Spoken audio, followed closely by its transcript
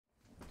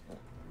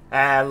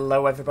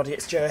Hello everybody,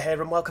 it's Joe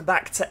here and welcome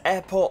back to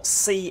Airport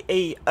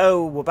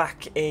CEO. We're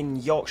back in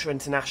Yorkshire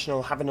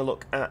International having a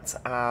look at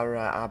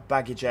our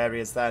baggage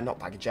areas there. Not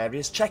baggage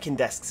areas, check-in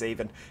desks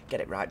even.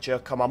 Get it right, Joe,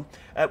 come on.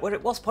 Where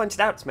it was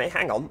pointed out to me,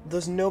 hang on,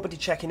 there's nobody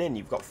checking in.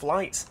 You've got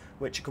flights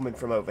which are coming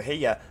from over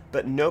here,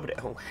 but nobody...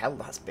 Oh hell,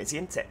 that's busy,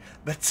 isn't it?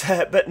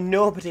 But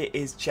nobody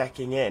is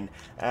checking in.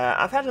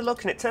 I've had a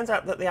look and it turns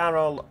out that they are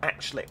all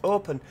actually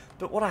open,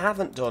 but what I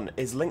haven't done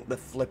is link the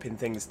flipping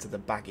things to the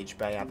baggage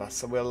bay, have I?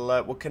 So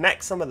we'll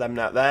connect some of them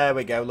now. There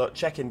we go, look,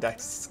 check-in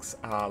desks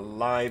are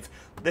live.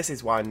 This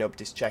is why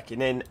nobody's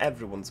checking in,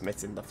 everyone's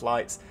missing the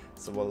flights,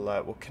 so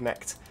we'll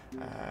connect.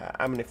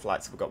 How many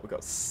flights have we got? We've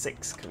got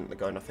 6 currently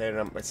going off here,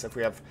 haven't we? So if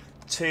we have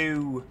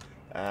 2...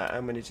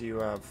 how many do you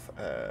have?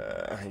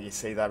 You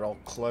see they're all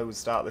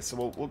closed, aren't they?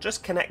 So we'll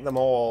just connect them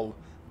all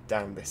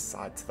down this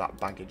side to that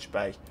baggage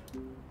bay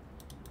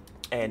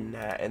in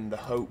the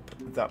hope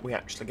that we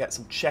actually get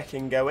some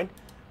checking going.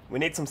 We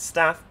need some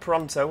staff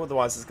pronto,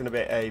 otherwise there's going to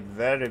be a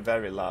very,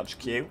 very large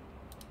queue.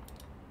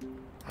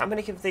 How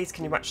many of these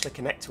can you actually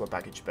connect to a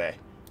baggage bay?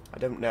 I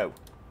don't know.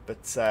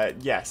 But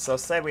yeah, so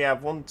say we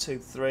have 1, 2,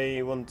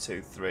 3, 1,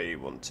 2, 3,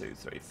 1, 2,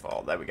 3,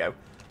 4. There we go.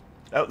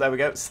 Oh, there we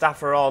go.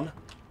 Staff are on.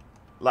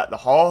 Let the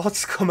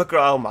hordes come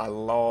across. Oh my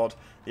lord.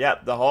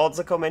 Yep, the hordes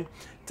are coming.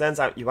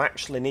 Turns out you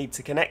actually need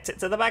to connect it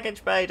to the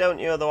baggage bay, don't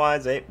you?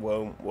 Otherwise it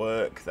won't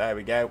work. There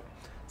we go.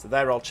 So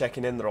they're all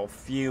checking in. They're all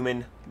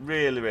fuming.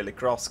 Really, really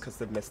cross because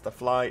they've missed the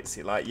flights.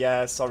 You're like,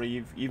 yeah,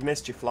 sorry, you've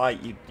missed your flight.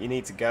 You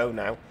need to go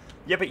now.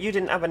 Yeah, but you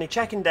didn't have any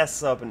check-in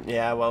desks open.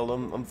 Yeah, well,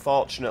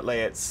 unfortunately,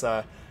 it's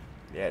yeah,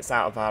 it's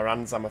out of our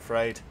hands, I'm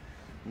afraid.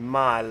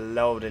 My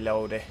lordy,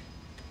 lordy.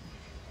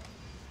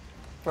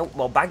 Oh,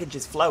 well, baggage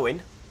is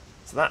flowing.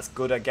 So that's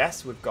good, I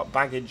guess. We've got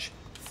baggage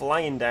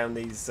flying down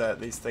these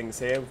things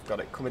here. We've got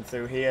it coming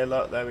through here.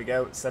 Look, there we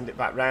go. Send it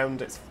back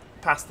round. It's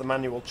past the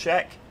manual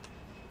check.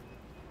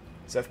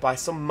 So if by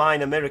some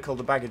minor miracle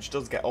the baggage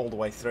does get all the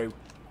way through,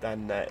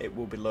 then it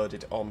will be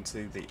loaded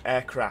onto the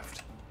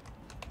aircraft,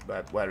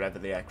 wherever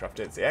the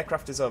aircraft is. The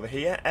aircraft is over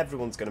here.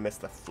 Everyone's going to miss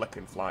the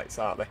flipping flights,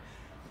 aren't they?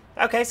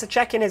 Okay, so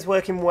check-in is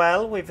working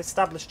well. We've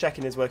established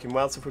check-in is working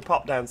well. So if we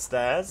pop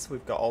downstairs,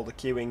 we've got all the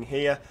queuing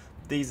here.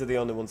 These are the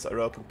only ones that are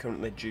open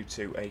currently due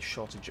to a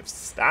shortage of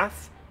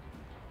staff.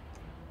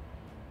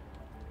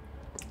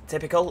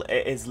 Typical,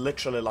 it is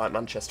literally like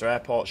Manchester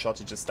Airport,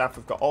 shortage of staff.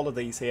 We've got all of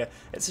these here.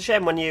 It's a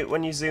shame when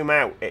you zoom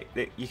out,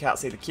 you can't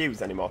see the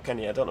queues anymore, can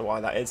you? I don't know why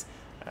that is.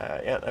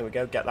 Yeah, there we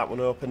go, get that one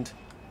opened.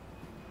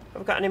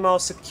 Have we got any more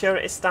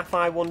security staff,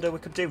 I wonder? We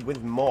could do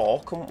with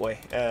more, couldn't we?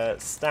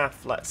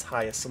 Staff, let's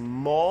hire some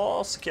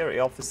more. Security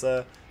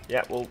officer,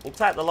 yeah, we'll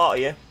take the lot of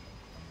you.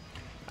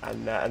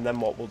 And then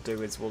what we'll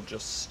do is we'll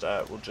just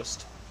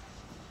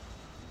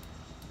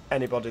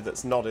anybody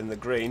that's not in the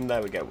green,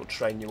 there we go, we'll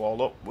train you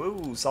all up.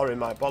 Woo, sorry,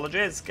 my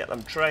apologies. Get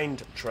them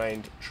trained.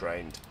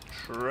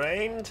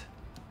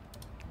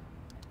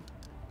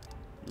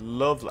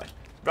 Lovely.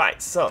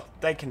 Right, so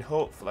they can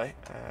hopefully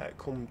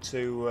come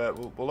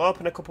to... we'll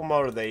open a couple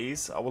more of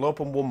these. I will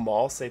open one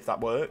more, see if that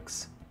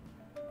works.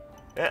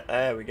 Yeah,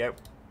 there we go.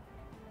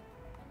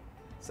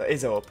 So it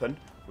is open.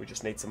 We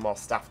just need some more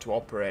staff to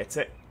operate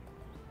it.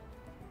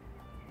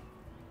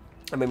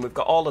 I mean, we've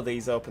got all of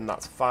these open,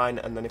 that's fine,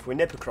 and then if we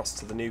nip across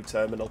to the new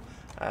terminal,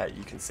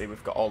 you can see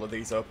we've got all of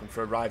these open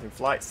for arriving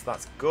flights,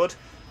 that's good.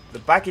 The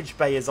baggage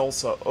bay is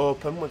also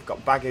open, we've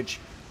got baggage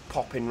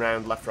popping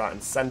round left, right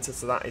and centre,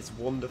 so that is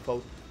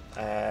wonderful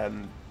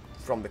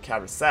from the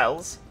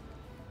carousels.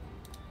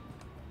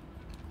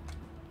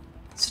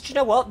 So do you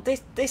know what,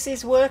 this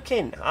is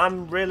working.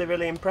 I'm really,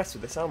 really impressed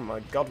with this. Oh my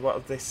god,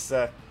 what this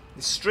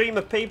stream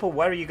of people,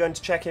 where are you going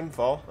to check in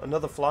for?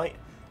 Another flight?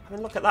 I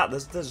mean, look at that.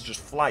 There's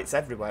just flights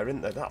everywhere, isn't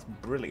there? That's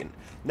brilliant.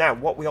 Now,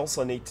 what we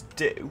also need to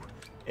do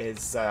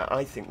is,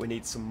 I think we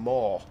need some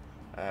more.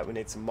 We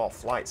need some more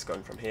flights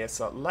going from here.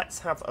 So let's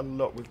have a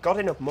look. We've got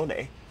enough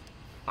money,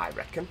 I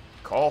reckon.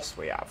 Of course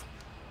we have.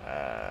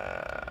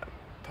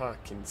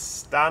 Parking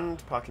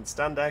stand,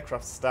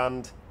 aircraft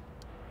stand.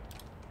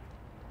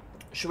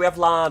 Should we have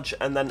large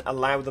and then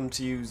allow them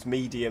to use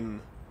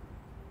medium?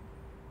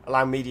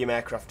 Allow medium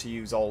aircraft to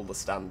use all the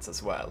stands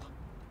as well.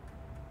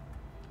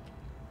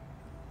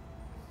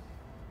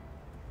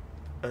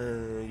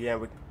 Yeah,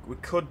 we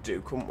could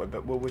do, couldn't we?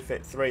 But will we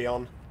fit 3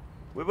 on?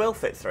 We will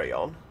fit 3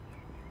 on.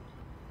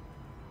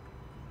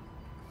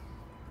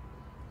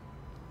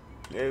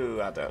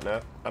 Ooh, I don't know.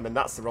 I mean,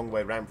 that's the wrong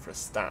way round for a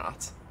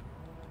start.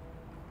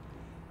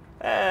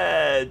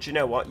 Do you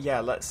know what? Yeah,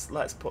 let's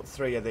put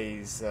 3 of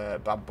these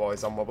bad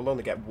boys on. Well, we'll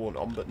only get 1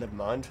 on, but never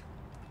mind.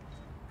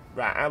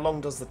 Right, how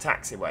long does the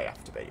taxiway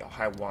have to be? Or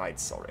how wide?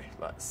 Sorry.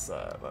 Let's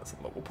have a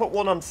look. We'll put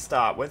 1 on to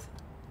start with.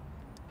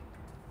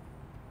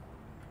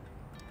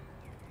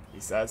 He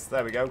says.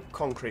 There we go.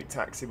 Concrete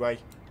taxiway.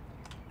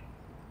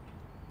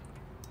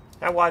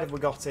 How wide have we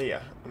got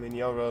here? I mean,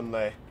 you're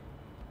only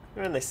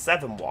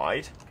 7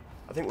 wide.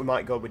 I think we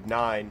might go with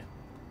 9.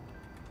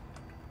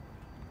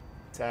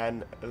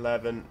 10,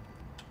 11.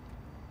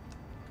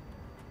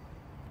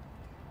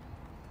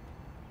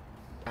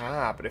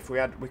 Ah, but if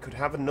we could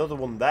have another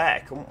one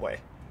there, couldn't we?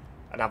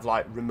 And have,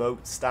 like,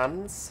 remote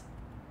stands.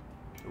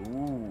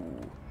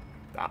 Ooh,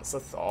 that's a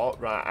thought.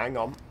 Right, hang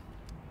on.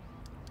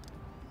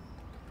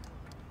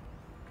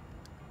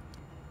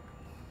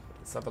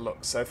 Let's have a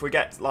look. So if we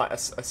get, like, a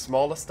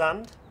smaller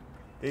stand.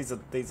 These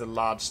are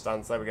large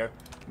stands. There we go.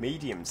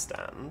 Medium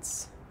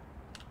stands.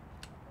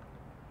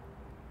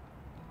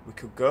 We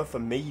could go for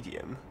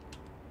medium.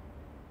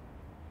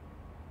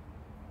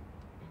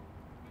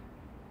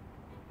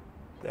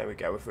 There we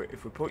go.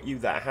 If we put you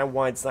there, how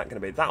wide's that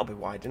going to be? That'll be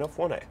wide enough,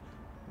 won't it?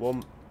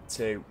 1,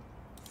 2,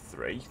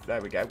 3.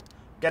 There we go.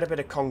 Get a bit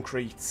of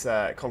concrete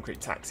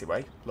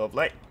taxiway.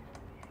 Lovely.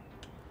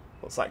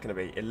 What's that going to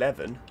be?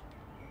 11.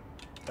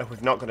 Oh,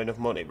 we've not got enough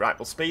money. Right,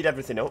 we'll speed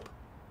everything up.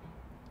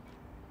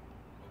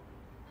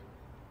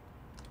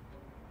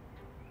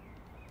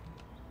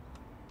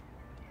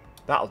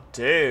 That'll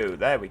do.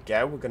 There we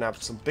go. We're going to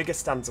have some bigger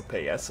stands up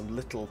here, some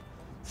little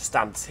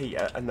stands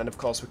here, and then, of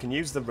course, we can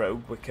use the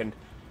road. We can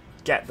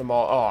get them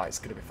all. Oh, it's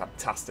going to be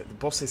fantastic. The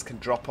buses can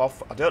drop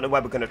off. I don't know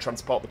where we're going to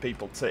transport the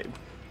people to. I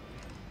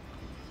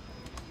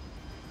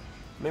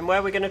mean, where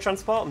are we going to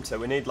transport them to?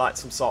 We need, like,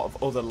 some sort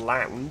of other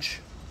lounge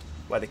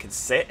where they can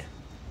sit.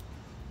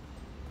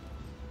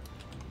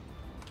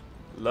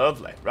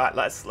 Lovely. Right,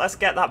 let's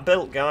get that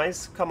built,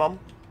 guys. Come on.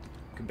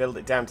 We can build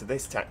it down to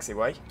this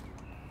taxiway.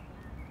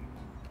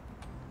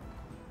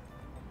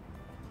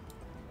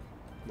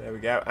 There we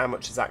go. How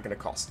much is that going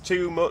to cost?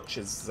 Too much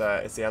is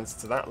the answer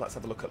to that. Let's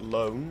have a look at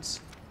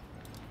loans.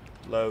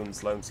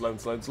 Loans. We'll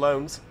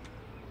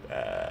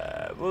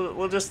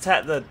just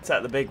take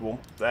the big one.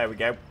 There we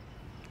go.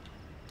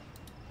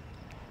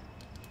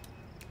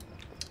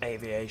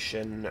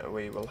 Aviation.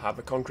 We will have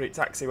a concrete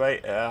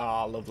taxiway.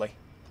 Ah, lovely.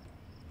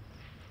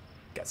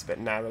 Gets a bit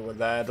narrower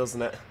there,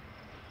 doesn't it?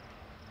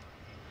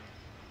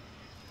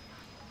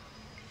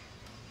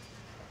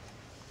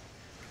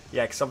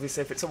 Yeah, because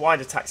obviously if it's a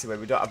wider taxiway,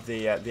 we don't have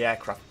the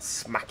aircraft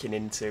smacking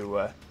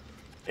into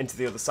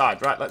the other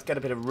side. Right, let's get a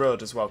bit of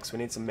road as well, because we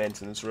need some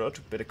maintenance road.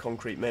 A bit of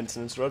concrete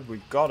maintenance road.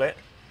 We've got it.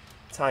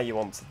 Tie you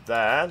onto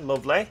there.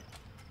 Lovely.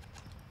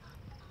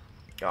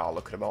 Oh,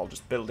 look at them all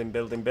just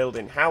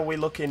building. How are we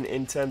looking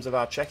in terms of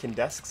our check-in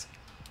desks?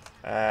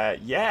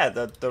 Yeah,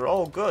 they're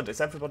all good.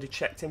 Has everybody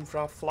checked in for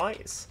our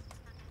flights?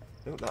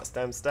 Oh, that's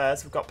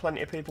downstairs. We've got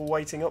plenty of people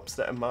waiting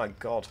upstairs. Oh, my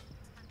God.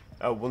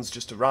 Oh, one's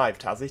just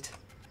arrived, has it?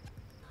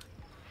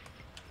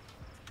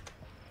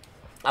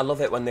 I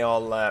love it when they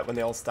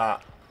all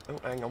start. Oh,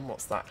 hang on,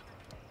 what's that?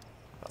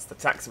 That's the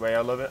taxiway.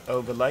 I love it.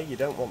 Overlay. You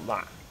don't want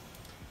that.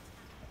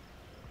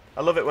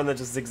 I love it when they're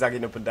just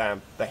zigzagging up and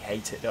down. They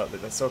hate it, don't they?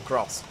 They're so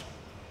cross.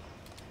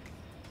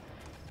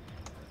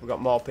 We've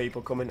got more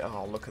people coming.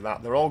 Oh, look at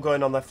that. They're all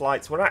going on their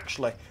flights. We're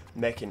actually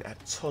making a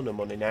ton of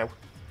money now.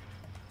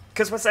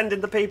 Because we're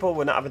sending the people,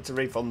 we're not having to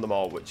refund them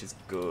all, which is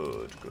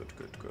good.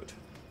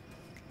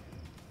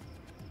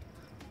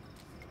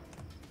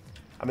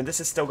 I mean, this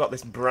has still got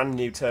this brand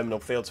new terminal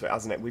feel to it,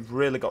 hasn't it? We've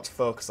really got to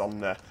focus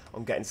on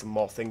getting some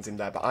more things in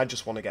there. But I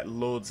just want to get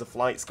loads of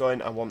flights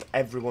going. I want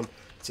everyone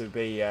to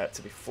be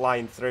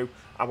flying through.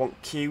 I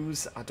want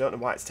queues. I don't know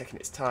why it's taking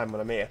its time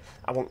when I'm here.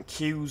 I want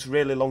queues,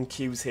 really long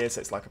queues here, so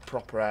it's like a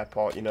proper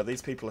airport. You know,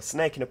 these people are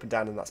snaking up and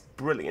down, and that's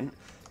brilliant.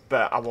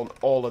 But I want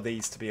all of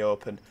these to be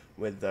open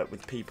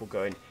with people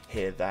going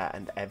here, there,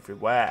 and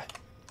everywhere.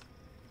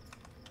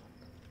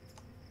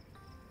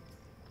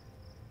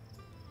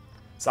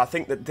 So I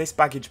think that this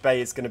baggage bay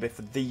is going to be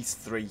for these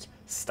 3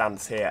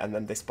 stands here, and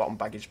then this bottom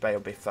baggage bay will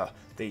be for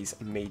these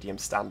medium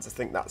stands. I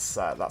think that's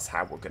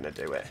how we're going to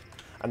do it.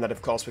 And then,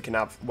 of course, we can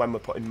have, when we're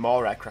putting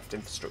more aircraft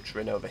infrastructure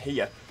in over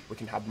here, we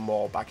can have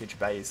more baggage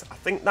bays. I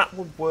think that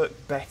would work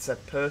better,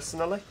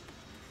 personally.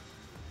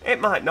 It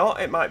might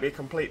not. It might be a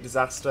complete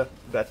disaster,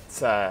 but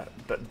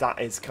that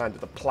is kind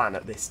of the plan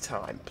at this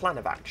time. Plan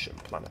of action.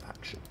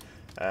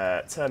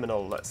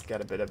 Terminal. Let's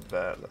get a bit of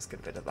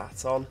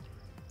that on.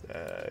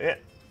 Yeah.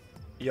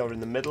 You're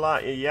in the middle,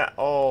 aren't you? Yeah,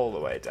 all the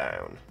way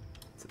down.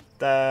 So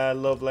there,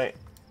 lovely.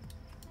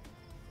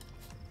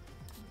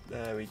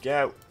 There we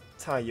go.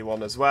 Tie you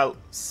on as well.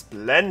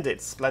 Splendid.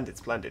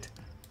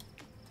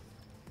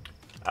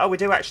 Oh, we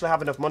do actually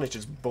have enough money to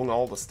just bung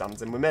all the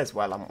stands in. We may as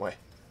well, haven't we?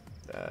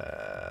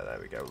 There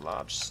we go.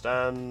 Large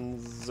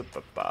stands.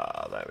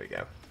 There we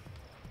go.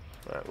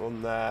 Right,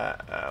 one there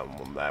and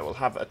one there. We'll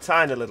have a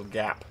tiny little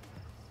gap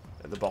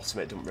at the bottom.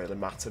 It doesn't really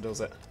matter,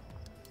 does it?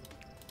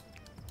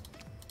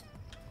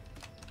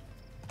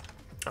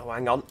 Oh,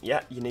 hang on.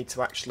 Yeah, you need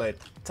to actually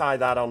tie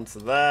that onto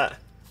there.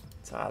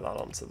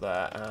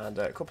 And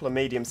a couple of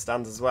medium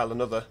stands as well.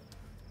 Another.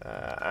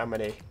 How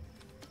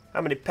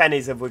many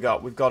pennies have we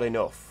got? We've got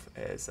enough.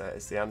 Is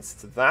the answer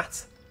to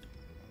that.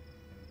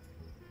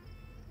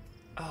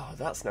 Oh,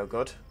 that's no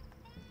good.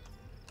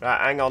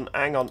 Right, hang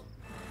on.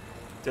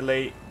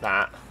 Delete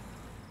that.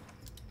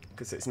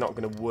 Because it's not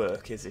going to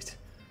work, is it?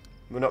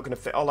 We're not going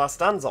to fit all our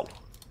stands on.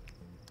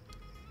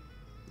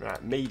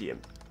 Right, medium.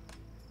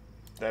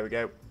 There we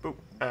go. Boop.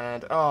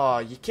 And, oh,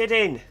 you're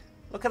kidding.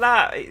 Look at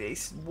that.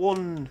 It's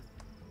one.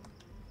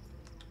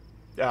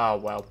 Oh,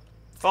 well.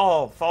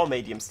 Four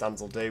medium stands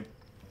will do.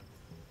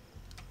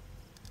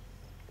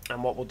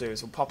 And what we'll do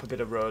is we'll pop a bit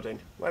of road in.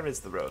 Where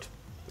is the road?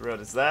 The road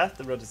is there.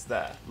 The road is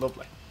there.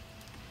 Lovely.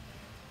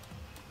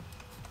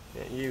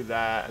 Get you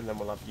there, and then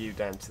we'll have you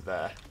down to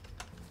there.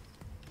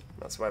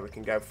 That's where we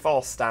can go.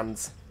 4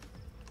 stands.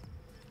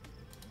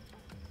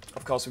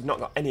 Of course, we've not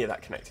got any of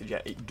that connected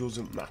yet. It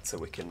doesn't matter.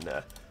 We can...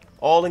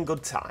 all in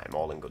good time.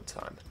 All in good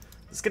time.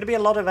 There's going to be a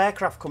lot of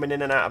aircraft coming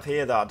in and out of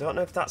here, though. I don't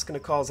know if that's going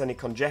to cause any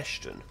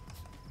congestion.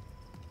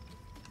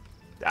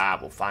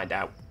 We'll find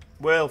out.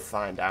 We'll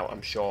find out,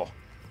 I'm sure.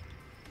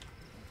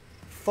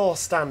 4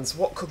 stands.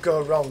 What could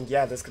go wrong?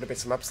 Yeah, there's going to be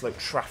some absolute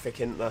traffic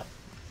in there.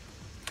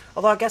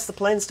 Although I guess the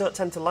planes don't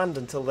tend to land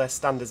until their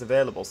stand is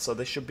available, so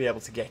they should be able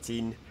to get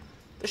in.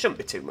 There shouldn't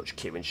be too much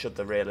queuing, should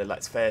there really?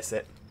 Let's face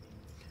it.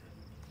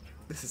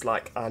 This is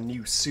like our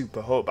new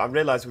super hub. I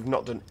realise we've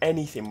not done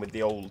anything with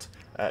the old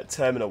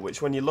terminal,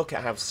 which when you look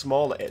at how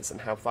small it is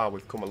and how far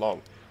we've come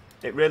along,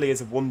 it really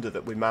is a wonder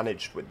that we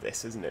managed with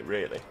this, isn't it,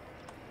 really?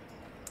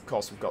 Of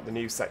course, we've got the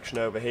new section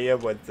over here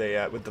with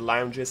the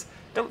lounges.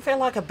 Don't feel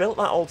like I built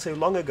that all too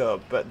long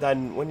ago, but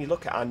then when you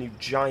look at our new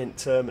giant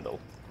terminal,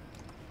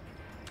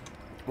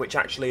 which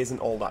actually isn't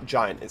all that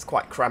giant, it's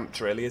quite cramped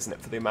really, isn't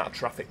it, for the amount of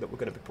traffic that we're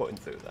going to be putting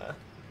through there.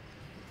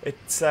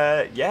 It's,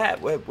 yeah,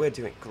 we're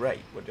doing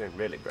great. We're doing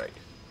really great.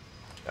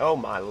 Oh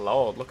my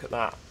lord, look at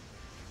that.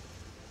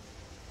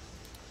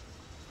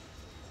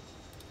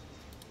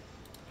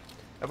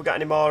 Have we got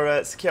any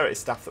more security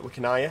staff that we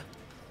can hire?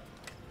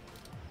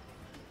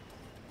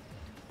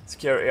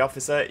 Security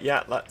officer,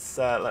 yeah, let's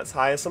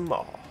hire some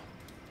more.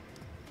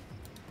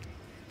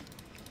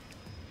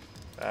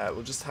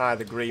 We'll just hire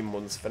the green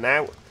ones for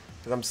now,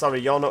 because I'm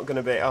sorry, you're not going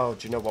to be. Oh,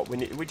 do you know what?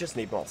 We just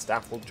need more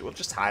staff. We'll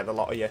just hire the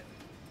lot of you.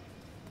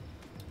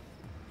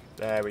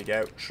 There we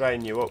go.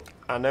 Train you up.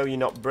 I know you're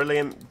not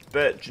brilliant,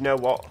 but do you know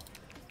what?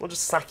 We'll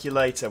just sack you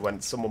later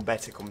when someone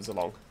better comes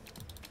along.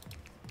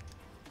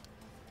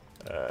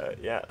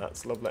 Yeah,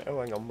 that's lovely. Oh,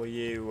 hang on. Were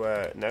you?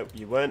 No,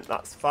 you weren't.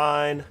 That's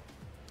fine.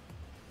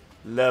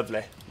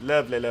 Lovely.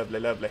 Lovely, lovely,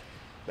 lovely.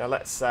 Now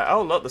let's...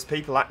 oh, look, there's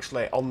people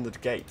actually on the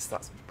gates.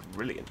 That's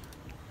brilliant.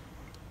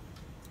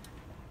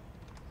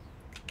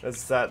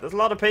 There's a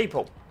lot of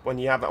people when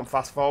you have it on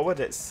fast forward.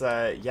 It's,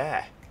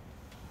 yeah.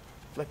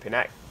 Flipping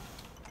heck.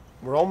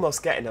 We're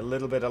almost getting a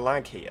little bit of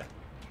lag here.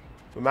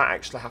 We might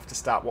actually have to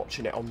start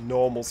watching it on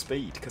normal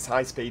speed, because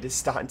high speed is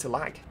starting to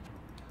lag.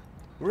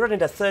 We're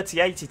running a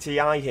 3080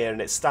 Ti here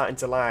and it's starting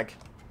to lag.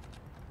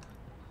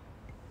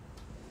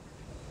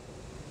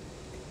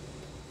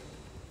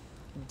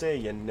 Do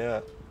you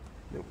know?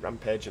 No,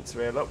 Rampagents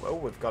are here. Look, oh,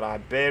 we've got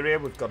Iberia,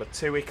 we've got a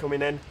TUI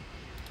coming in.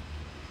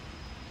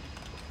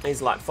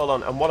 He's like full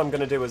on. And what I'm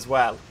going to do as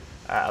well,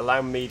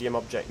 allow medium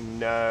object,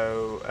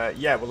 no.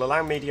 Yeah, we'll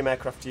allow medium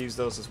aircraft to use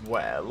those as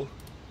well.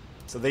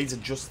 So these are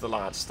just the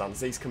large stands.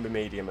 These can be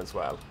medium as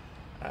well.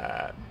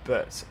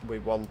 But we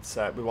want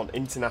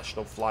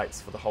international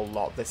flights for the whole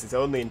lot. This is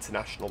only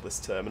international, this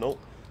terminal.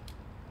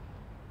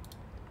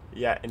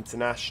 Yeah,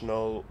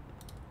 international,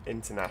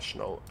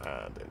 international,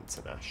 and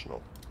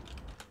international.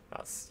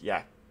 That's,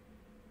 yeah.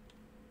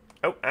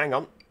 Oh, hang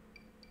on.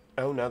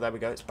 Oh, no, there we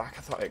go. It's back.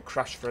 I thought it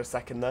crashed for a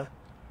second there.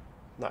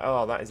 Like,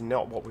 oh, that is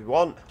not what we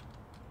want.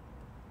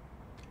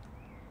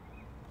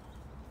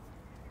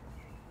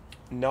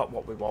 Not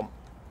what we want.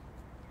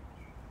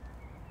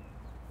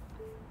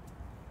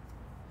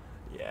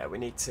 Yeah, we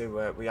need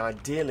to. We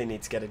ideally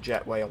need to get a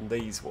jetway on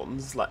these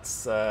ones.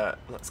 Let's go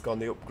on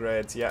the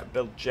upgrades. Yeah,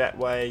 build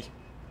jetway,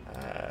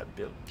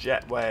 build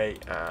jetway,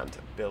 and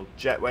build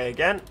jetway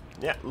again.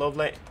 Yeah,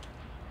 lovely.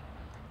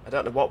 I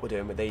don't know what we're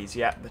doing with these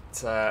yet,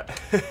 but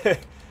I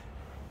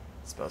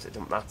suppose it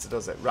doesn't matter,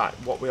 does it? Right.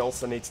 What we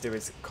also need to do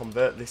is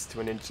convert this to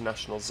an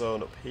international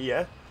zone up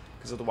here,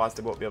 because otherwise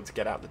they won't be able to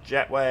get out the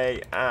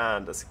jetway,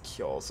 and a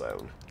secure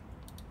zone.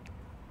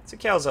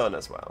 Secure zone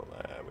as well.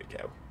 There we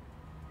go.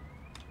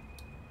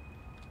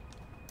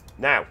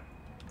 Now,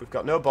 we've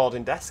got no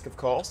boarding desk, of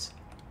course.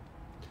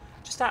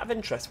 Just out of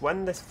interest,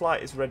 when this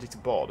flight is ready to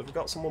board, have we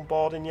got someone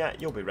boarding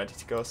yet? You'll be ready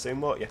to go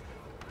soon, won't you?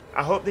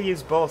 I hope they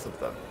use both of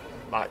them.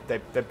 Like,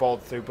 they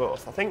board through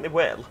both. I think they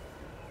will.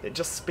 It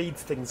just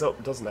speeds things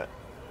up, doesn't it?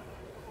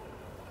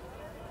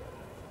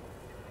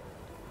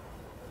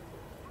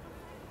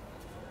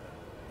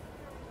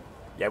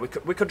 Yeah, we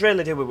could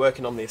really do with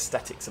working on the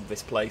aesthetics of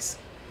this place.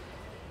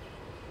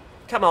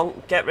 Come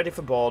on, get ready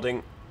for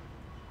boarding.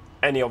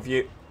 Any of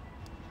you.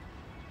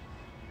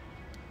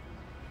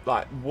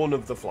 Like, one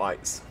of the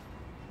flights.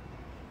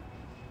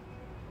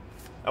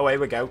 Oh, here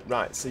we go.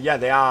 Right, so yeah,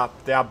 they are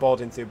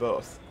boarding through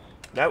both.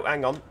 No,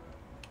 hang on.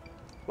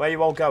 Where are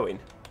you all going?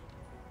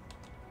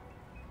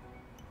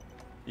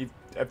 You've...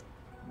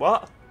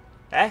 what?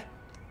 Eh?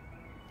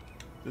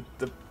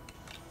 The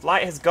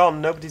flight has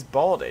gone, nobody's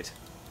boarded.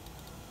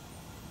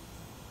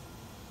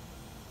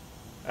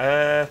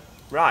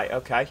 Right,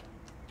 okay.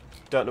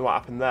 Don't know what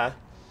happened there.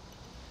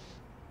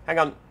 Hang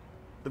on.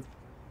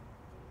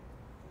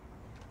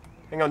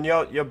 Hang on,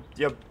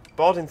 you're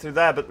boarding through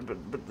there, but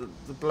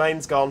the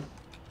plane's gone.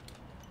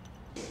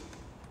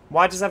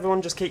 Why does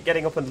everyone just keep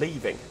getting up and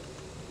leaving?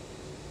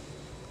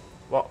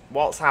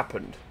 What's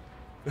happened?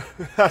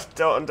 I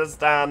don't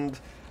understand.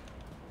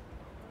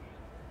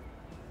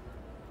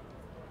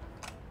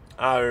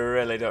 I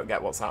really don't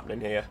get what's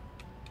happening here.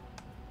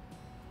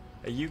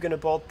 Are you going to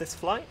board this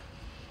flight?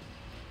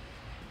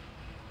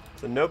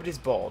 So nobody's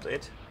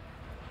boarded.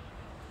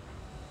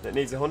 It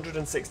needs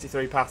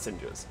 163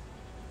 passengers.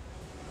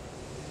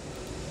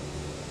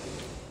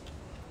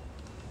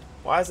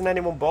 Why hasn't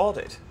anyone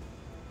boarded?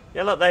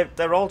 Yeah, look,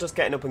 they're all just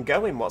getting up and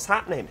going. What's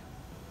happening?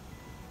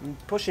 I'm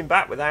pushing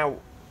back without...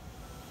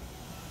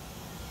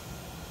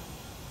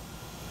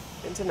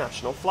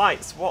 International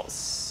flights.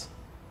 What's...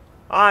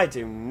 I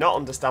do not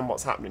understand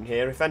what's happening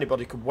here. If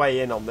anybody could weigh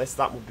in on this,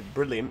 that would be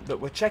brilliant.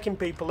 But we're checking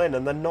people in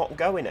and they're not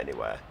going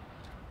anywhere.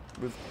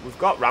 We've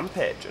got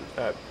rampage...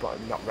 well,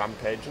 not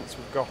rampagents.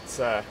 We've got...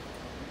 I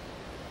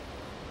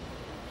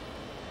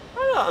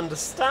don't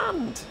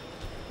understand.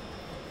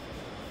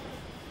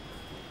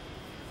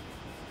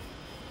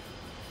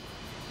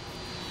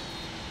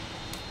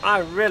 I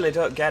really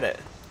don't get it.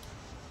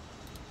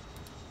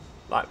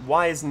 Like,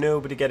 why is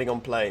nobody getting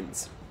on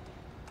planes?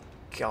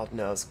 God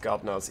knows,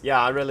 God knows. Yeah,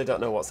 I really don't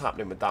know what's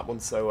happening with that one,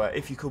 so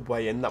if you could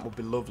weigh in, that would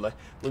be lovely.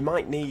 We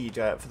might need,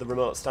 for the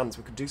remote stands,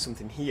 we could do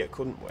something here,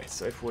 couldn't we?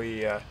 So if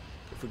we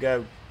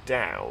go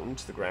down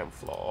to the ground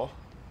floor,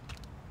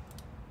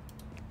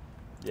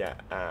 yeah,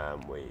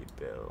 and we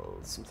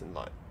build something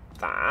like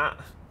that.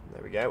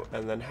 There we go.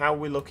 And then how are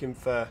we looking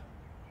for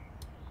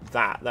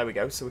that? There we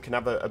go. So we can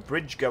have a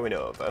bridge going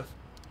over.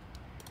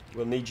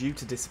 We'll need you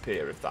to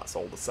disappear if that's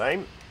all the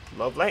same.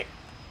 Lovely.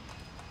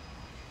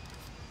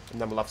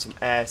 And then we'll have some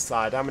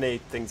airside. How many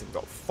things have we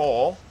got?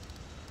 4.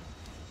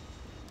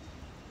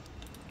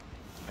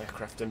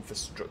 Aircraft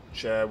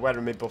infrastructure. Where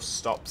are my bus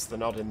stops? They're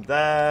not in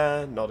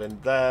there. Not in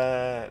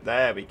there.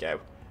 There we go.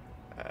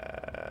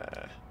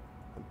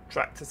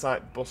 Tractor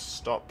site bus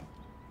stop.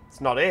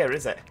 It's not here,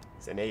 is it?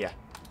 It's in here.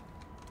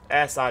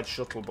 Airside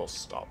shuttle bus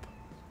stop.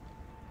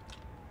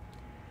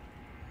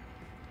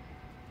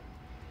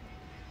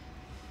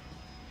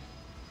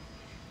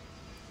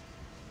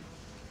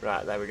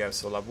 Right, there we go.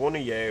 So we'll have one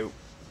of you.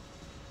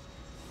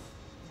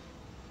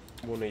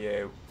 One of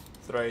you.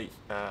 3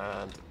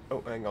 and...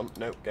 Oh, hang on.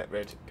 No, get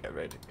rid.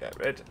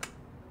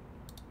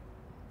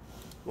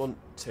 1,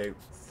 2,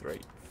 3,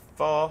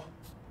 4.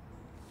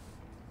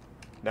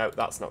 No,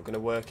 that's not going to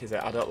work, is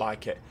it? I don't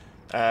like it.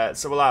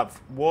 So we'll have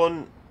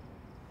 1...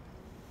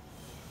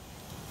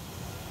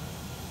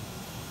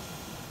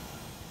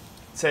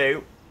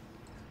 2...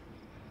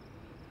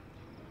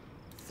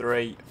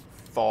 3...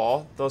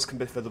 4. Those can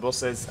be for the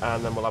buses,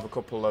 and then we'll have a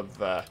couple of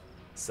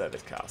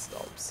service car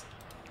stops.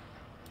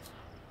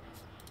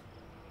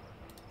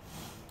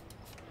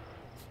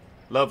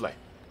 Lovely.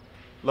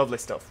 Lovely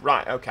stuff.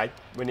 Right, okay.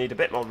 We need a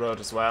bit more road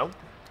as well.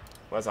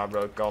 Where's our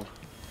road gone?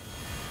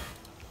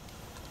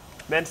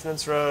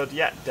 Maintenance road,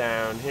 yeah,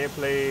 down here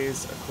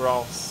please.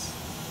 Across.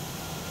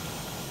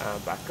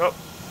 And back up.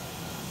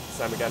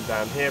 Same again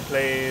down here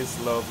please.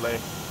 Lovely.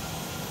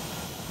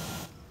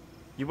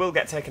 You will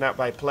get taken out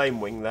by a plane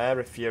wing there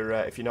if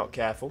you're not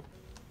careful.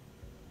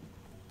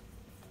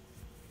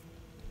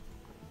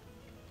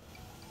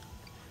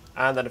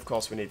 And then of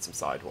course we need some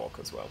sidewalk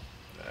as well.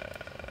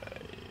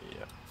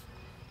 Yeah.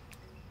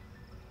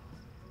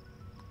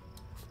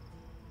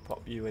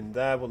 Pop you in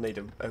there. We'll need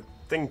a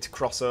thing to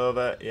cross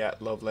over. Yeah,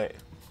 lovely.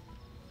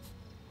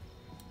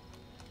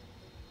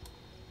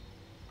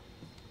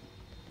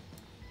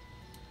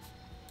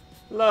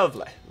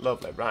 Lovely,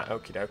 lovely. Right,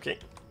 okie dokie.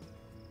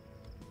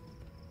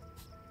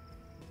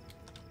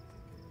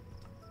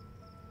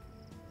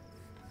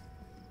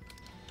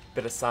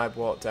 Bit of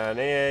sidewalk down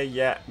here,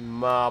 yeah,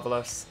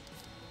 marvellous.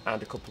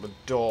 And a couple of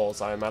doors,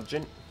 I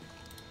imagine.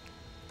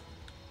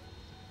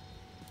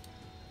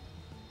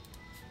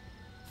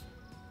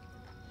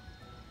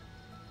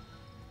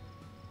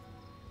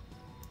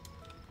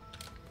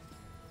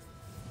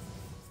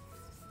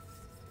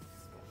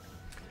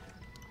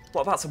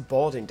 What about some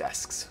boarding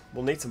desks?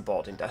 We'll need some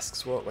boarding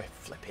desks, won't we?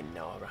 Flipping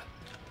Nora.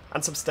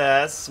 And some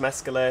stairs, some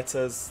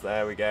escalators.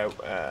 There we go.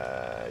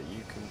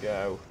 You can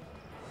go...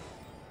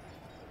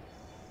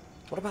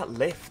 What about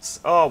lifts?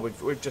 Oh,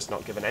 we've just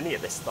not given any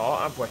of this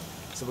thought, have we?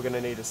 So we're going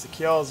to need a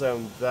secure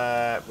zone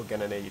there. We're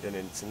going to need an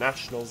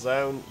international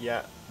zone.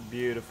 Yeah,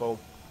 beautiful.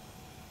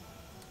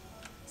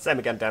 Same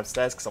again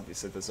downstairs, because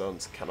obviously the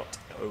zones cannot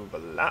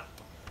overlap.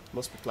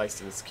 Must be placed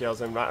in a secure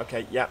zone. Right,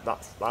 okay, yeah,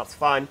 that's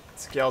fine.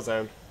 Secure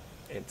zone.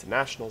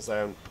 International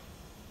zone.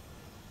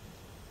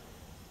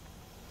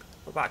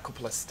 What about a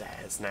couple of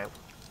stairs now?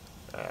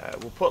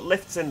 We'll put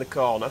lifts in the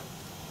corner.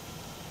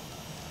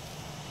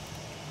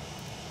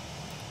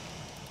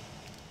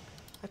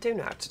 I do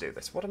know how to do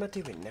this. What am I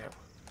doing now?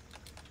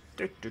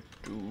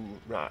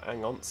 Right,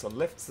 hang on. So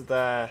lifts are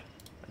there.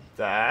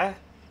 There.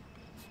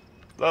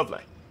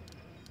 Lovely.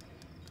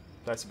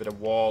 Place a bit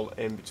of wall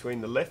in between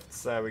the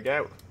lifts. There we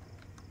go.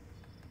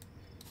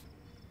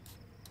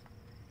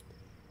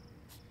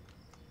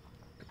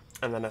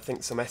 And then I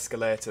think some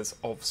escalators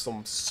of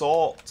some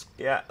sort.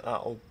 Yeah,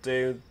 that'll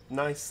do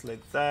nicely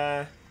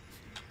there.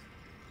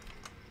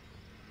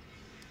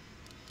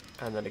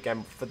 And then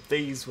again, for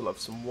these, we'll have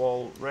some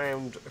wall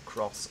round,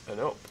 across, and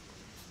up.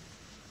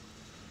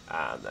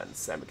 And then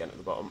same again at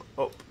the bottom,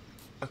 up,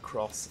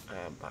 across,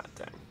 and back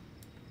down.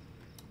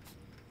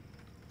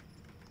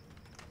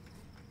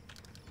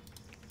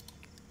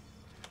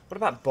 What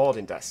about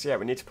boarding desks? Yeah,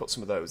 we need to put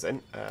some of those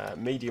in.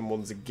 Medium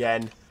ones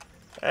again.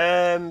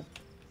 I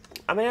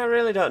mean, I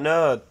really don't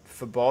know.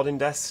 For boarding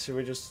desks, should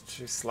we just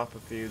slap a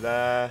few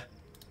there?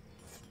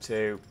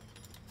 2,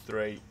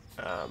 3,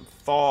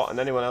 4, and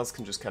anyone else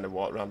can just kind of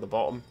walk around the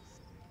bottom.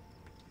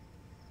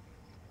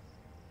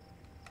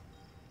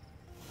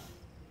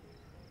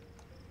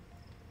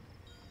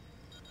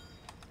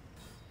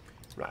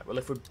 Right, well,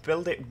 if we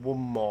build it one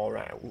more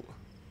out,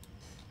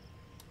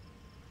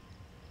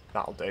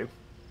 that'll do.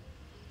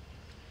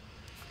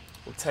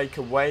 We'll take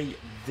away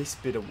this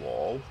bit of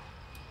wall,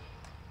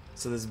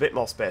 so there's a bit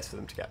more space for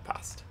them to get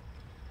past.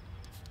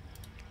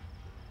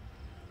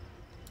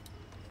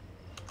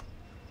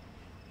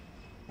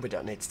 We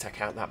don't need to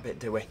take out that bit,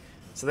 do we?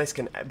 So this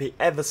can be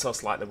ever so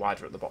slightly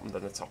wider at the bottom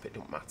than the top, it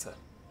don't matter.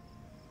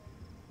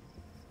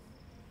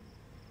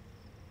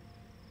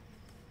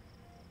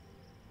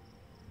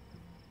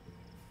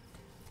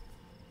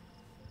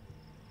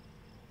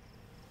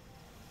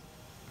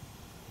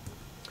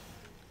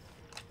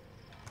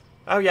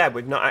 Oh yeah,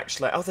 we've not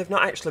actually... Oh, they've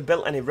not actually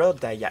built any road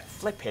there yet.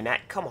 Flipping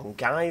heck. Come on,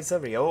 guys,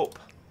 hurry up.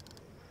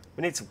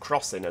 We need some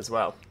crossing as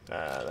well.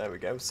 There we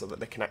go, so that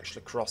they can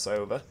actually cross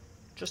over.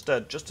 Just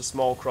a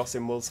small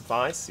crossing will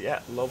suffice. Yeah,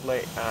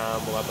 lovely.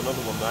 We'll have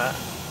another one there.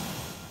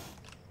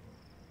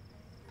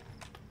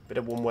 Bit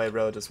of one-way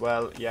road as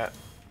well. Yeah.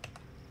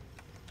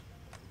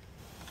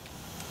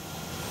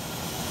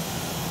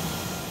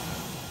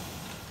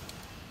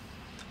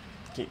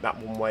 Keep that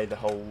one way the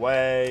whole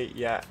way.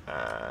 Yeah,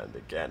 and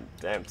again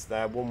down to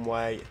there, one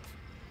way.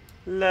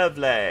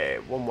 Lovely.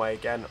 One way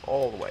again,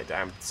 all the way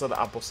down, so that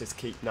our buses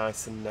keep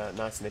nice and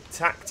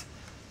intact.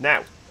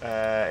 Now,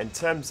 in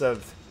terms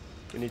of,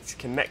 we need to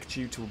connect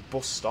you to a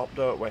bus stop,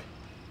 don't we?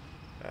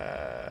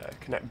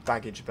 Connect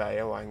baggage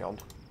bay. Oh, hang on.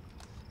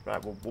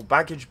 Right, we'll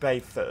baggage bay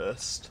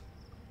first.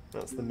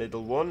 That's the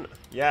middle one.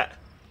 Yeah.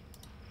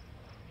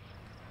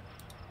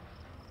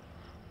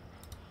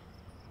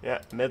 Yeah,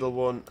 middle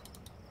one.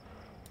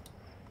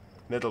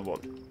 Middle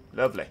one.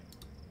 Lovely.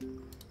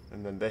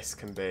 And then this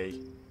can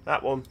be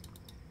that one.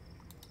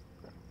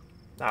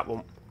 That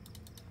one.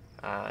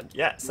 And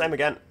yeah, same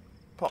again.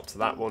 Pop to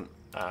that one.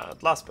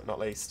 And last but not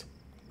least,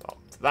 pop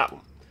to that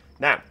one.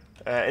 Now,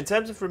 in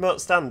terms of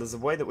remote stand, there's a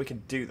way that we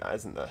can do that,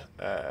 isn't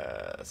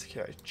there?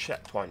 Security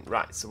checkpoint.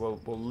 Right, so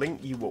we'll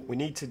link you up. We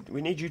need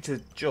you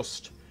to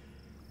just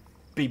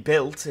be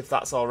built, if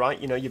that's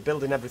alright. You know, you're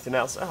building everything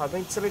else. Oh, I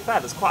mean, to be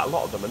fair, there's quite a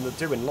lot of them, and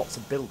they're doing lots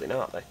of building,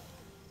 aren't they?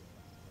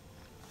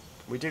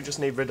 We do just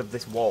need rid of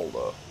this wall,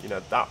 though. You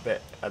know, that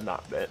bit and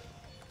that bit.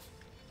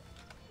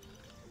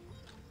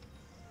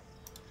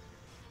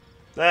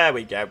 There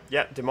we go.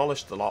 Yep,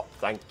 demolished the lot.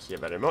 Thank you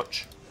very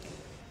much.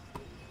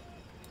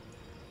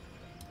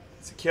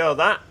 Secure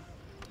that.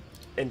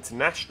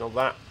 International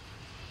that.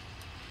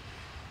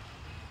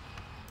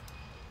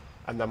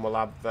 And then we'll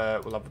have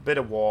a bit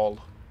of wall.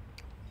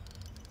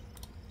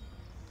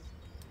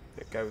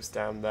 It goes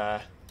down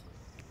there.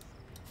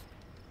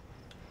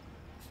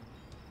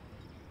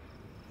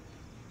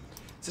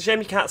 It's a shame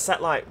you can't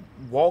set like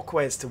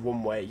walkways to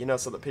one way, you know,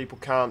 so that people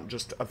can't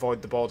just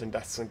avoid the boarding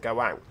desks and go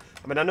out.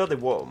 I mean, I know they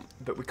won't,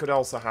 but we could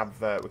also have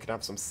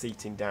some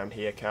seating down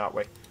here, can't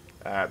we?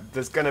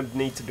 There's going to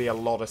need to be a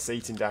lot of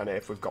seating down here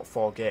if we've got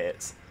 4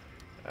 gates.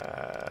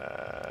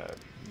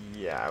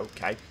 Yeah,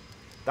 okay.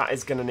 That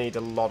is going to need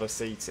a lot of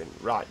seating.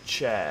 Right,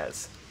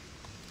 chairs.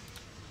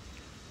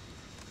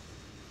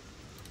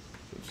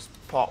 We'll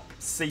just pop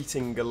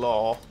seating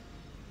galore.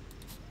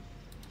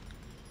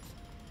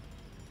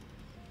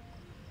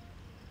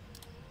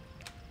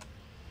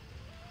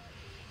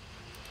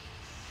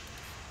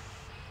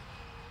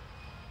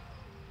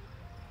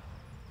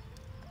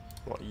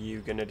 What are you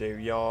going to do?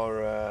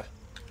 You're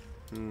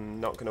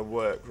not going to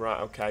work.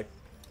 Right, okay.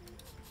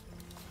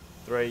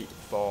 3,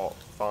 4,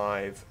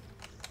 5.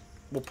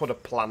 We'll put a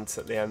plant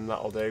at the end,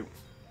 that'll do.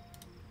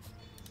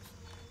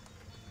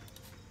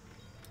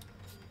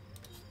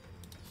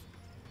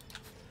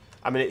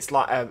 I mean, it's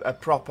like a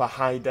proper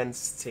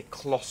high-density,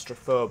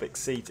 claustrophobic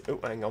seat. Oh,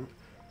 hang on.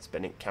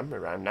 Spinning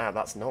camera around now.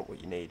 That's not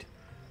what you need.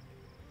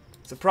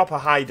 It's a proper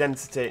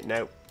high-density,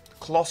 no,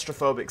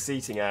 claustrophobic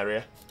seating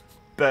area.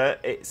 But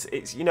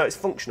it's you know, it's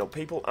functional.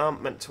 People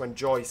aren't meant to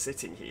enjoy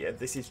sitting here.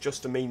 This is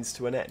just a means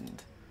to an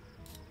end.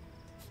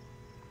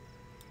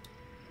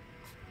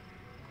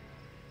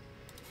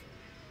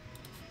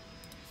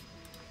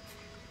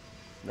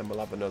 Then we'll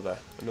have another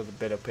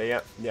bit up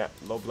here. Yeah,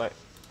 lovely.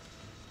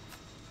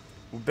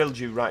 We'll build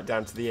you right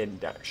down to the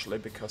end, actually,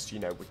 because, you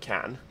know, we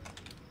can.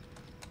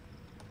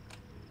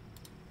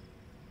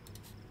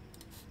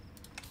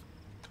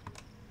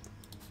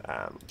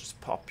 Just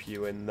pop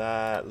you in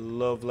there.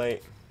 Lovely.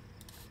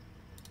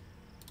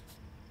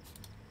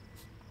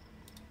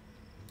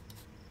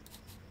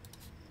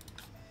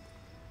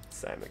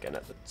 Same again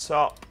at the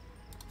top.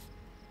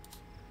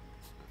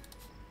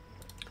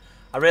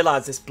 I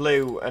realise this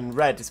blue and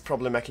red is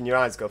probably making your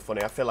eyes go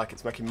funny. I feel like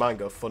it's making mine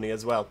go funny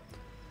as well.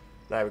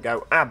 There we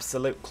go.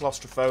 Absolute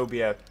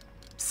claustrophobia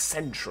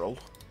central.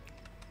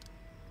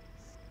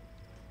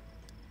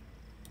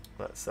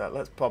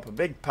 Let's pop a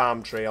big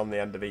palm tree on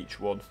the end of each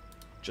one,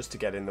 just to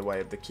get in the way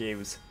of the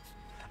queues.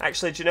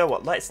 Actually, do you know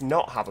what? Let's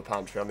not have a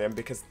palm tree on the end,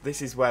 because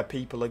this is where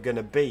people are going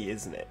to be,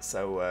 isn't it?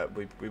 So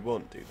we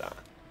won't do that.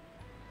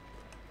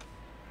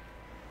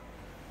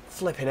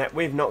 Flipping it,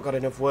 we've not got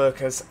enough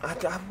workers.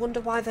 I wonder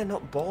why they're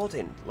not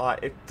boarding.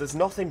 Like, there's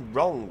nothing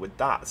wrong with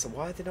that, so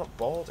why are they not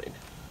boarding?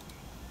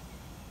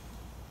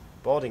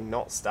 Boarding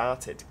not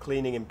started.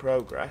 Cleaning in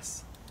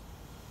progress.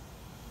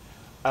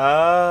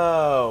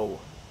 Oh.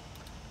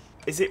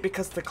 Is it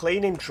because the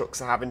cleaning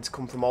trucks are having to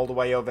come from all the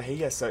way over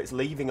here, so it's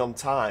leaving on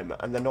time,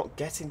 and they're not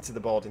getting to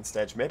the boarding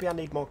stage? Maybe I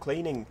need more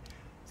cleaning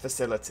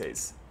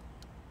facilities.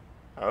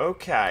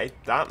 Okay,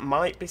 that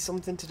might be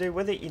something to do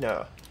with it, you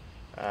know.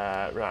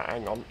 Right,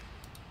 hang on.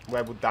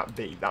 Where would that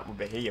be? That would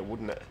be here,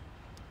 wouldn't it?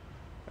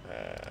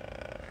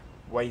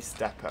 Waste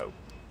depot.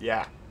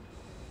 Yeah.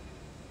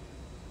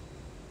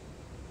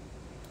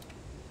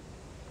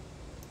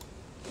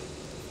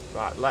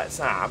 Right, let's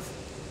have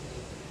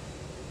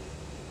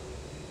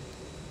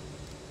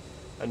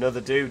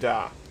another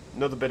doodah.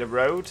 Another bit of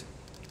road.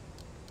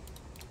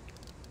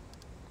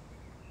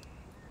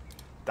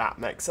 That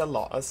makes a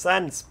lot of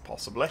sense,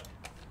 possibly.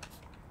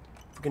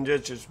 If we can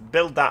just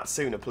build that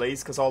sooner,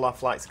 please, because all our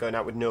flights are going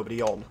out with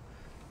nobody on.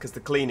 Because the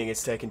cleaning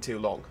is taking too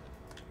long.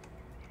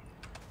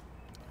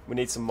 We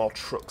need some more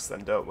trucks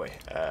then, don't we?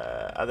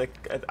 Are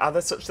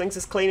there such things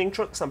as cleaning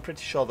trucks? I'm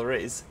pretty sure there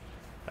is.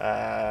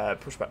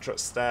 Pushback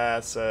trucks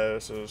there.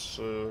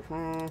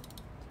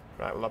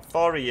 Right, we'll have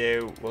 4 of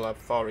you. We'll have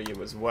 4 of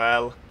you as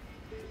well.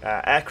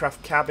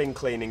 Aircraft cabin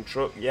cleaning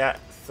truck. Yeah,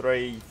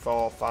 3,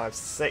 4, 5,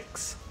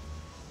 6.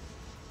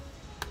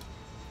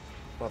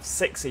 We'll have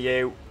 6 of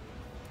you.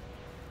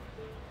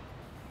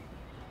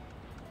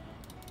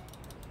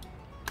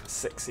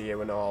 6 of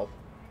you and all.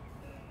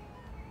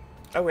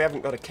 Oh, we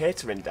haven't got a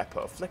catering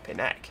depot. Flipping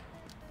heck.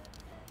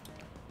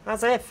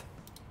 As if.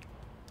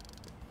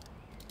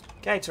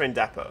 Catering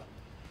depot.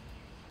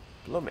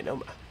 Blooming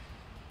number.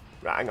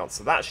 Right, hang on.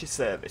 So that's your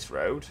service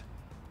road.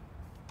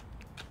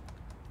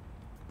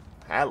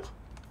 Hell.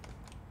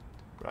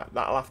 Right,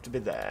 that'll have to be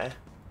there.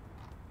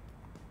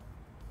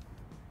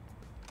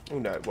 Oh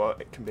no, well,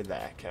 it can be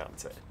there,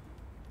 can't it?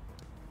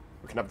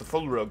 We can have the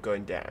full road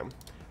going down.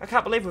 I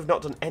can't believe we've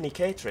not done any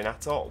catering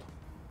at all.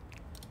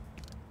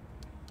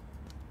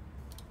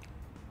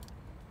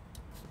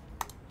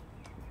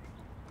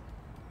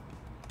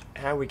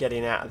 How are we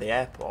getting out of the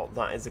airport?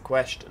 That is the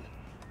question.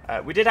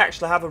 We did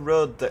actually have a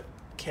road that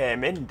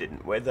came in,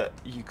 didn't we? That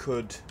you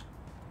could...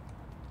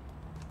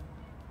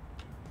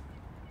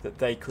 That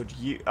they could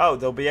use... Oh,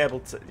 they'll be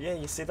able to... Yeah,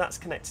 you see, that's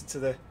connected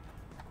to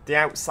the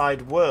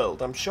outside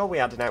world. I'm sure we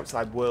had an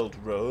outside world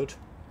road.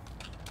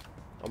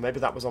 Or maybe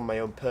that was on my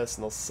own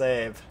personal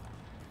save.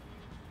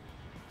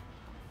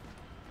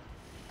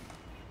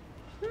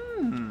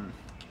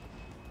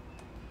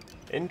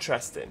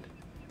 Interesting.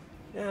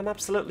 Yeah, I'm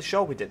absolutely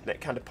sure we did, and it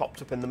kind of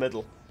popped up in the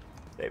middle.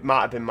 It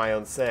might have been my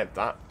own save,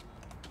 that.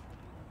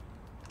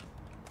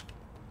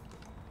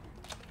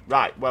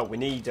 Right, well, we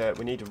need a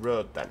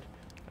road then.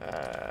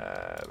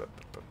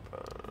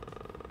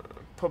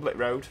 Public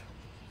road.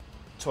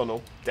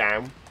 Tunnel.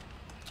 Down.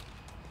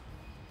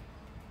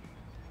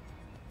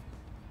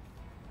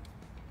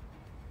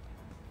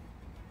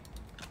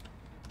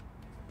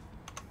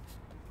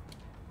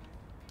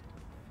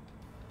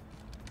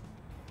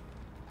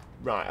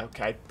 Right,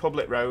 okay.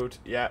 Public road,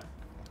 yeah.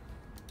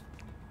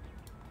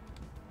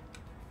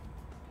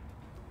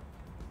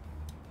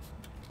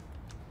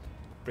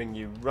 Bring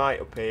you right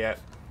up here.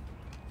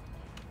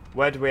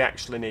 Where do we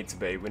actually need to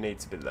be? We need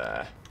to be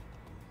there.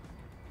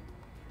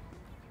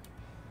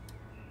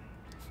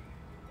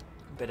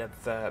 Bit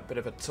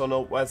of a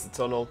tunnel. Where's the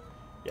tunnel?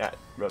 Yeah,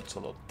 road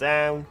tunnel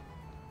down.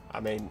 I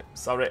mean,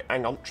 sorry,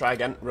 hang on, try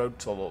again. Road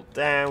tunnel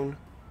down.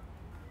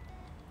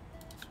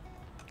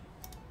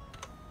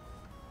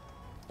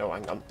 Oh,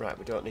 hang on. Right,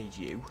 we don't need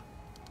you.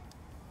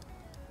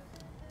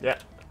 Yeah.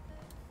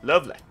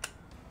 Lovely.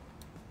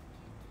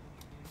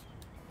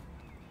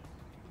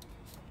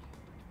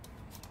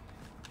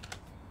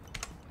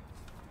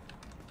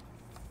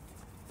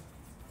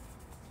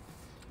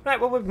 Right,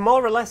 well, we've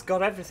more or less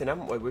got everything,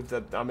 haven't we? With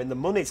the, I mean, the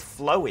money's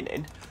flowing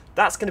in.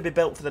 That's going to be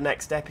built for the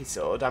next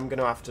episode. I'm going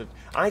to have to...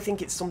 I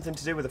think it's something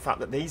to do with the fact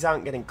that these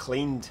aren't getting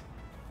cleaned.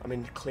 I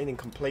mean, cleaning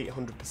complete,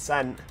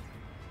 100%.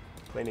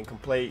 Cleaning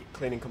complete,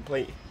 cleaning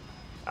complete.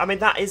 I mean,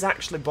 that is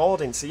actually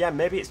boarding, so yeah,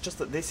 maybe it's just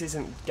that this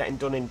isn't getting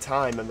done in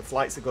time and the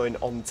flights are going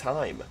on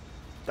time.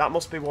 That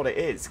must be what it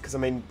is, because, I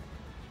mean,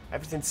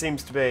 everything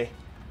seems to be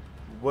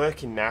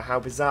working now. How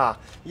bizarre.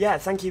 Yeah,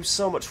 thank you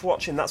so much for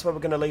watching. That's where we're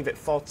going to leave it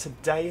for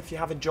today. If you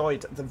have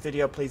enjoyed the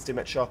video, please do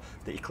make sure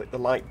that you click the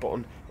like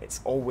button.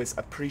 It's always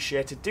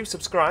appreciated. Do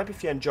subscribe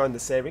if you're enjoying the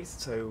series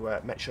to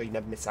make sure you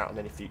never miss out on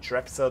any future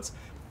episodes.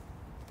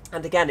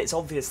 And again, it's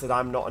obvious that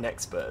I'm not an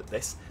expert at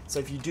this, so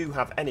if you do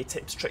have any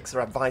tips, tricks or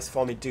advice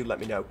for me, do let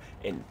me know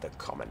in the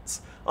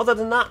comments. Other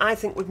than that, I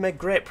think we've made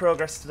great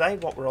progress today.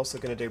 What we're also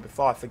going to do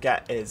before I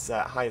forget is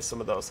hire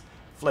some of those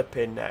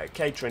flipping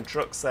catering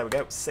trucks. There we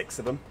go, 6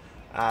 of them.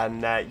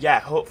 And yeah,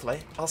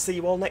 hopefully I'll see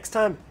you all next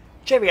time.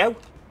 Cheerio.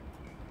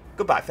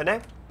 Goodbye for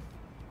now.